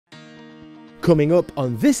Coming up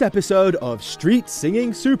on this episode of Street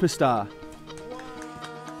Singing Superstar.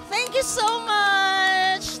 Thank you so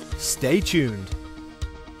much! Stay tuned.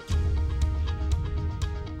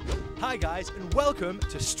 Hi guys, and welcome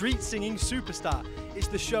to Street Singing Superstar. It's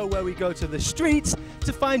the show where we go to the streets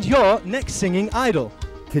to find your next singing idol.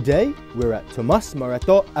 Today, we're at Tomas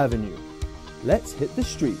Morato Avenue. Let's hit the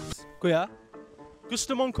streets. Kuya,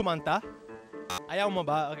 gusto mong kumanta? Ayaw mo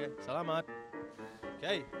ba? Okay, salamat.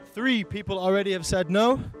 Okay, 3 people already have said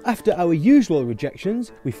no. After our usual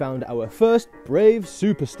rejections, we found our first brave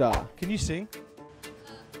superstar. Can you sing?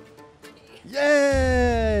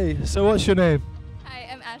 Yay! So what's your name? Hi,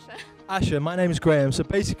 I'm Asha. Asha, my name is Graham. So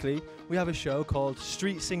basically, we have a show called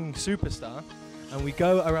Street Singing Superstar, and we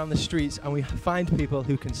go around the streets and we find people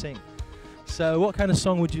who can sing. So what kind of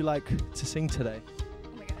song would you like to sing today? Oh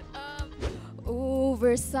my god.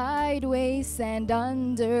 Over, sideways, and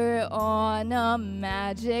under on a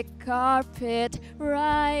magic carpet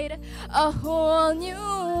ride, a whole new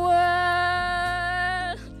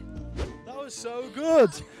world. That was so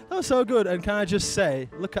good. That was so good. And can I just say,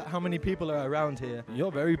 look at how many people are around here.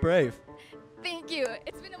 You're very brave. Thank you.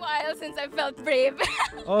 It's been a while since I felt brave.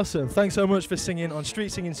 Awesome. Thanks so much for singing on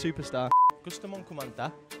Street Singing Superstar. Gusto mong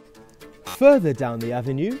kumanta? Further down the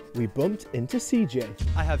avenue, we bumped into CJ.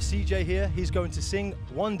 I have CJ here. He's going to sing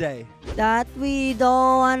One Day. That we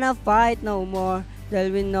don't wanna fight no more. There'll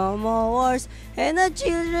be no more wars, and the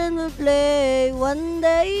children will play one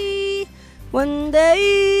day, one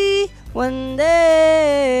day, one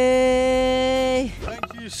day.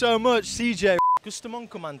 Thank you so much, CJ. Gusto mong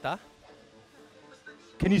kumanta?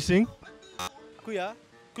 Can you sing? Kuya,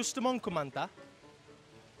 gusto mong kumanta?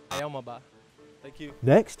 Ayaw mo ba? Thank you.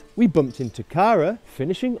 Next, we bumped into Cara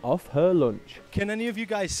finishing off her lunch. Can any of you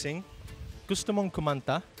guys sing? Gusto mong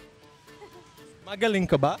kumanta? Magaling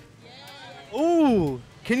ka ba? Yeah. Ooh,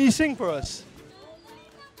 can you sing for us?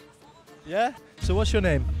 Yeah? So what's your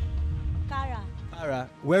name? Cara. Cara.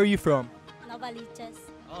 Where are you from? Novaliches.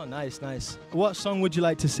 Oh, nice, nice. What song would you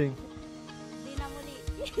like to sing? Na Muli.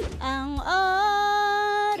 Ang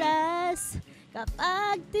oras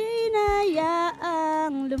kapag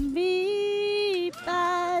tinayaang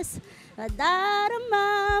lumipas,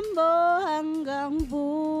 nadarama mo hanggang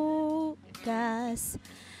bukas,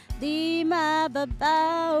 di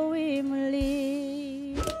mababawi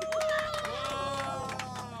muli.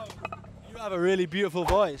 You have a really beautiful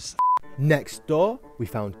voice. Next door, we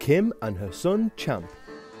found Kim and her son Champ.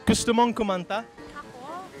 Gusto mong kumanta?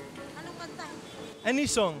 Ako? Anong kanta? Any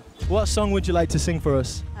song. What song would you like to sing for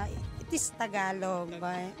us? It is Tagalog.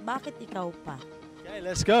 Bakit ikaw pa? Okay,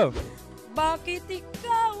 let's go. Bakit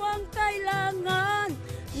ikaw ang kailangan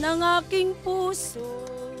ng aking puso?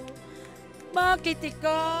 Bakit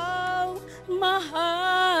ikaw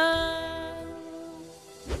mahal?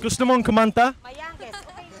 Gusto mong kumanta? Mayangges.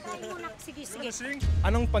 Okay, muna. Sige, sige. Sing?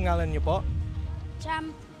 Anong pangalan niyo po?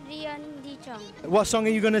 Champ Rion Dichong. What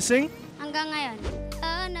song are you gonna sing? Hanggang ngayon.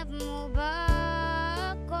 Hanap mo ba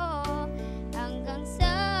ako hanggang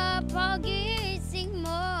sa pagising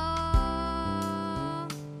mo?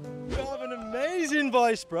 You have an amazing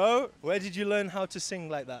voice, bro. Where did you learn how to sing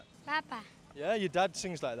like that? Papa. Yeah, your dad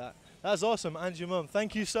sings like that. That's awesome, and your mum.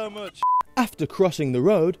 Thank you so much. After crossing the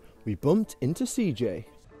road, we bumped into CJ.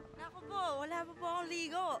 Naku po, wala pa po akong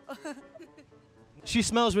ligo. She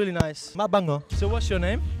smells really nice. Mabango. So what's your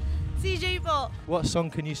name? CJ po. What song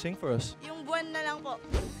can you sing for us? Yung Buwan na lang po.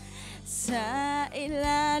 Sa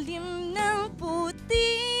ilalim ng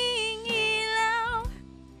puting ilaw,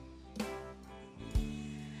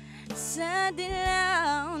 sa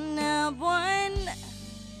dilaw na buwan,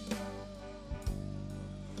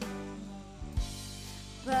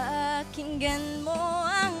 pakinggan mo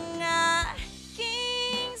ang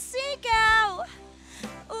aking sigaw.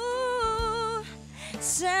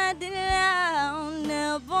 Sa dilaw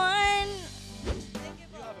na buwan.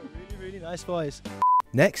 You have a really, really nice voice.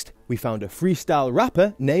 Next, we found a freestyle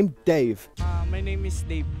rapper named Dave. My name is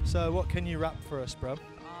Dave. So what can you rap for us, bro?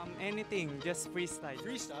 Anything, just freestyle.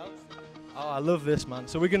 Freestyle? Oh, I love this,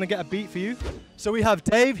 man. So we're going to get a beat for you. So we have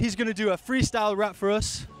Dave. He's going to do a freestyle rap for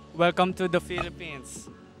us. Welcome to the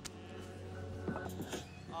Philippines.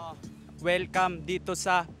 Welcome dito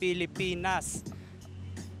sa Pilipinas.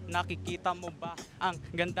 Nakikita mo ba ang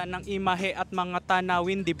ganda ng imahe at mga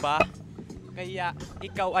tanawin, di ba? Kaya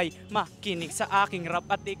ikaw ay makinig sa aking rap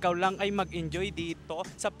at ikaw lang ay mag-enjoy dito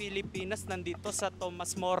sa Pilipinas, nandito sa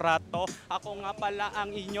Tomas Morato. Ako nga pala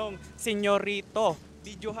ang inyong senyorito.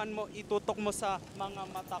 Videohan mo, itutok mo sa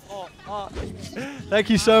mga mata ko. Oh.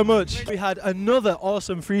 Thank you so much. We had another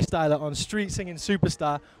awesome freestyler on Street Singing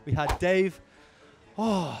Superstar. We had Dave.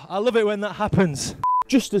 Oh, I love it when that happens.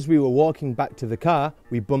 Just as we were walking back to the car,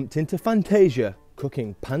 we bumped into Fantasia,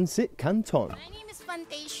 cooking Pancit Canton. My name is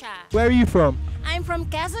Fantasia. Where are you from? I'm from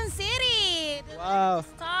Quezon City. Wow.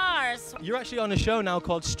 Stars. You're actually on a show now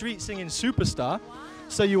called Street Singing Superstar.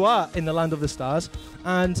 So you are in the land of the stars.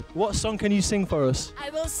 And what song can you sing for us? I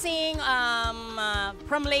will sing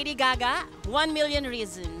from Lady Gaga, 1 Million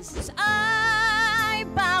Reasons. I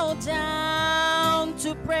bow down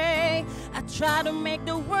to pray. I try to make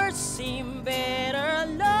the words seem better.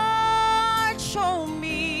 Lord, show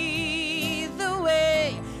me the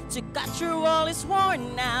way to cut through all this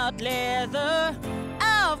worn out leather.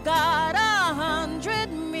 I've got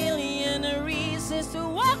 100 million reasons to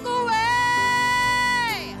walk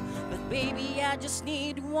away, but baby, I just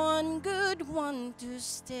need one good one to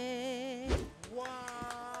stay. Wow.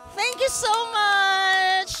 Thank you so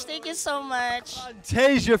much. Thank you so much.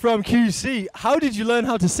 Fantasia from QC. How did you learn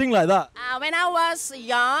how to sing like that? When I was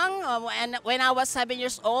young, and when I was 7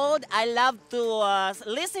 years old, I loved to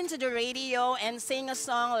listen to the radio and sing a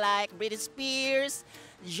song like Britney Spears,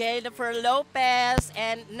 Jennifer Lopez,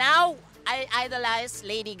 and now I idolize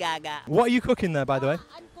Lady Gaga. What are you cooking there, by the way?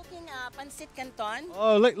 I'm cooking Pancit Canton.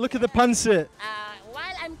 Oh, look at the pancit.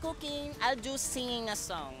 While I'm cooking, I'll do singing a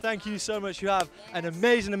song. Thank you so much. You have an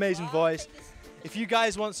amazing, amazing voice. If you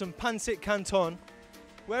guys want some Pancit Canton,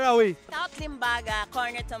 where are we? South Limbaga,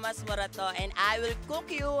 corner Tomas, Morato, and I will cook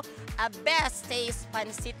you a best taste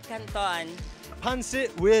Pancit Canton.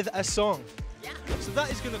 Pancit with a song. Yeah. So that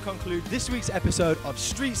is going to conclude this week's episode of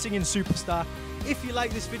Street Singing Superstar. If you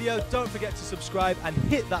like this video, don't forget to subscribe and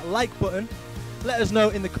hit that like button. Let us know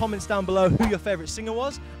in the comments down below who your favourite singer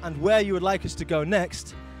was and where you would like us to go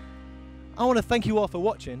next. I want to thank you all for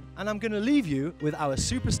watching, and I'm going to leave you with our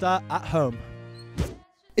superstar at home.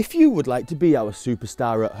 If you would like to be our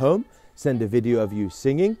superstar at home, send a video of you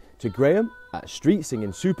singing to Graham at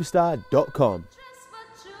streetsingingsuperstar.com.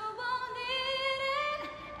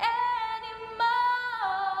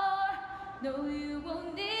 No, you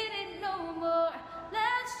won't need